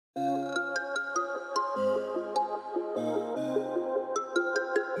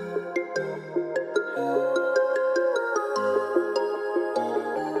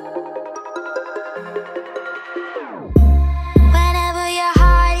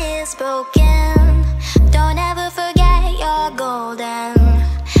is broken. Don't ever forget you're golden.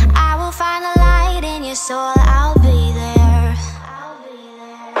 I will find the light in your soul, I'll be there.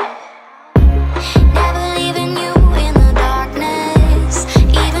 Never leaving you in the darkness,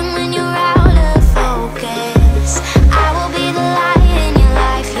 even when you're out of focus. I will be the light in your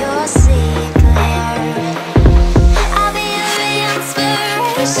life, you'll see it clear. I'll be your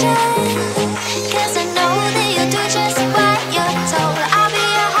inspiration, 'cause I know that you'll do just what you're told. I'll be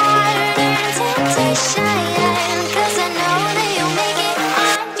your heart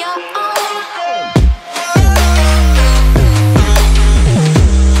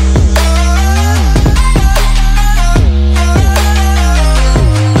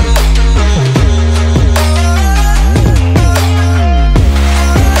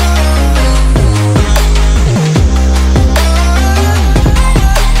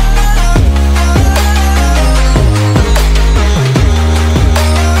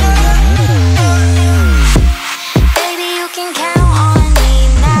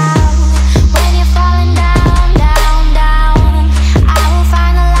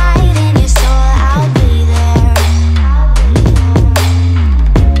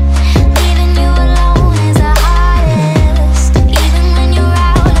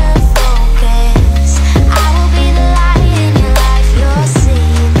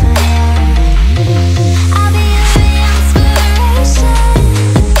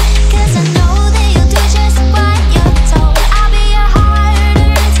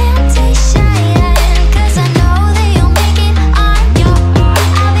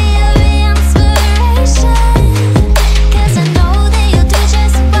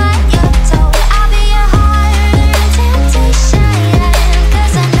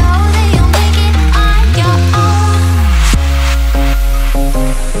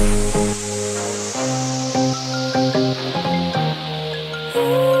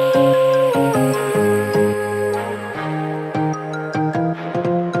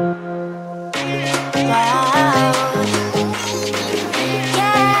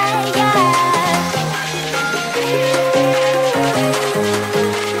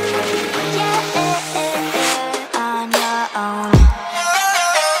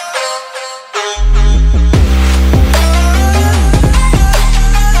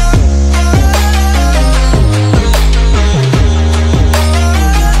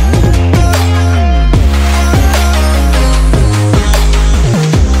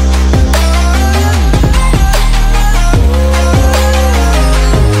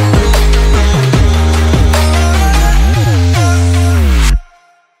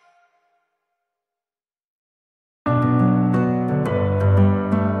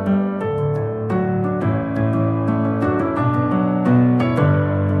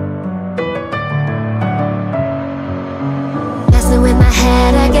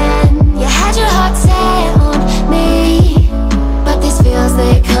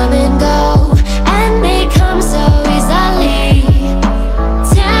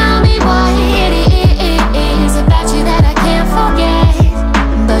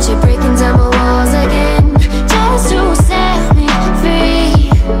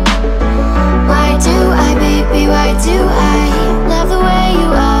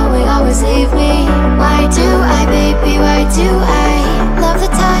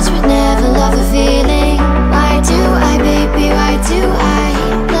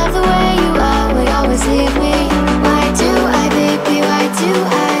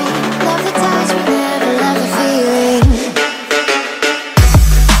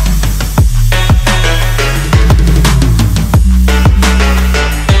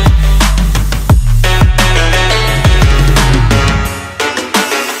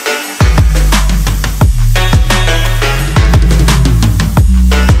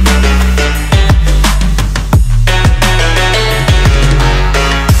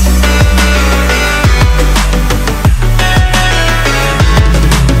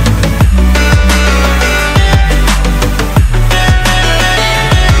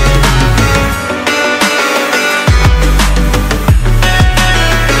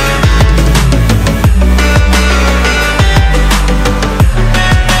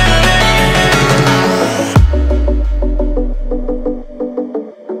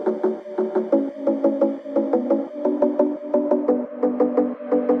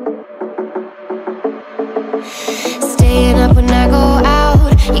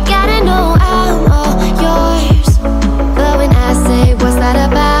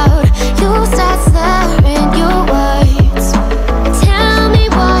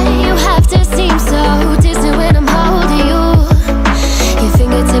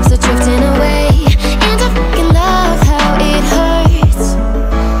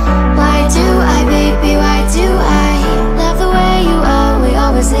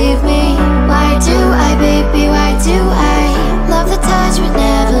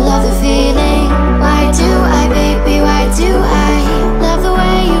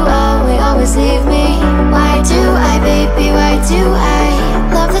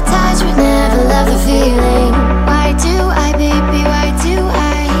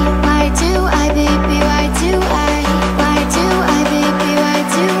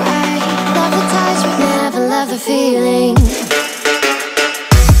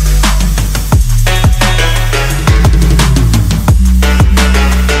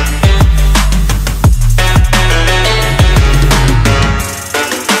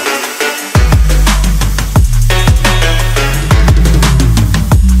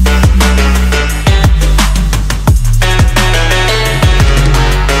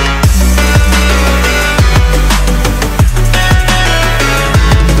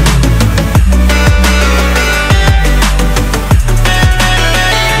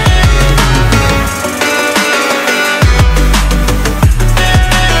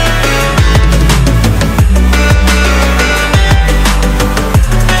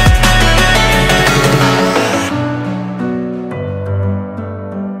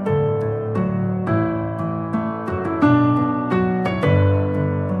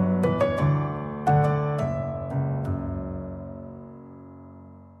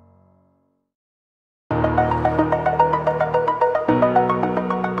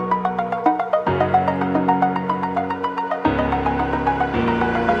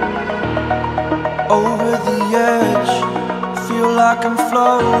Over the edge, feel like I'm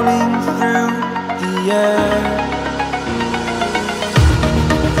floating through the air.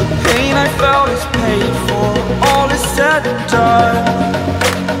 The pain I felt is paid for, all is said and done.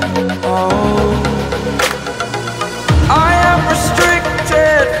 Oh, I am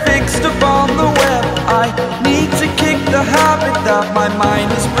restricted, fixed upon the web. I need to kick the habit that my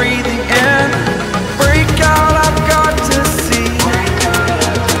mind is breathing in. Break out, I've got to see.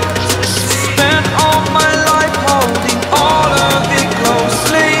 Spent all my life holding all of it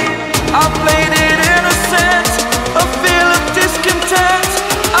closely. I played it innocent, a feel of discontent.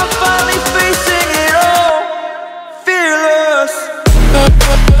 I'm finally facing it all, fearless.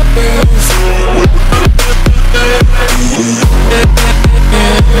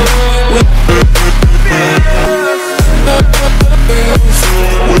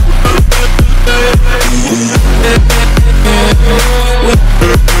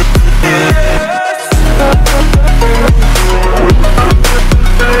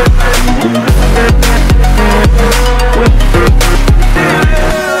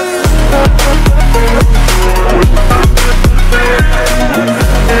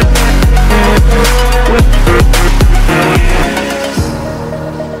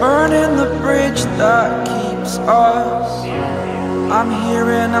 Burning the bridge that keeps us. I'm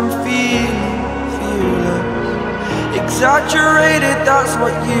here and I'm feeling fearless. Exaggerated, that's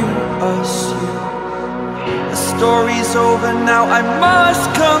what you assume. The story's over now, I must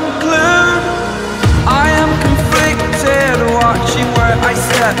conclude. I am conflicted, watching where I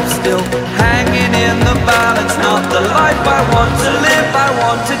step still, hanging in the balance. Not the life I want to live, I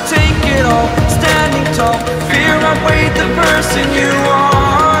want to take it all. Standing tall, fear outweighed the person you are.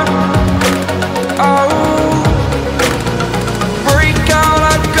 Oh, break out,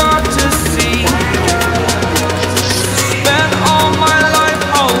 I've got to see. Spent all my life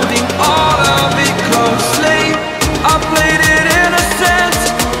holding all of it closely. I played it innocent,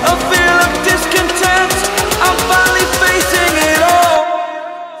 a feel of discontent. I'm finally facing it all,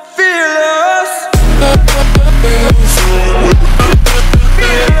 fearless.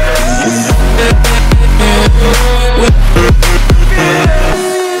 Fearless.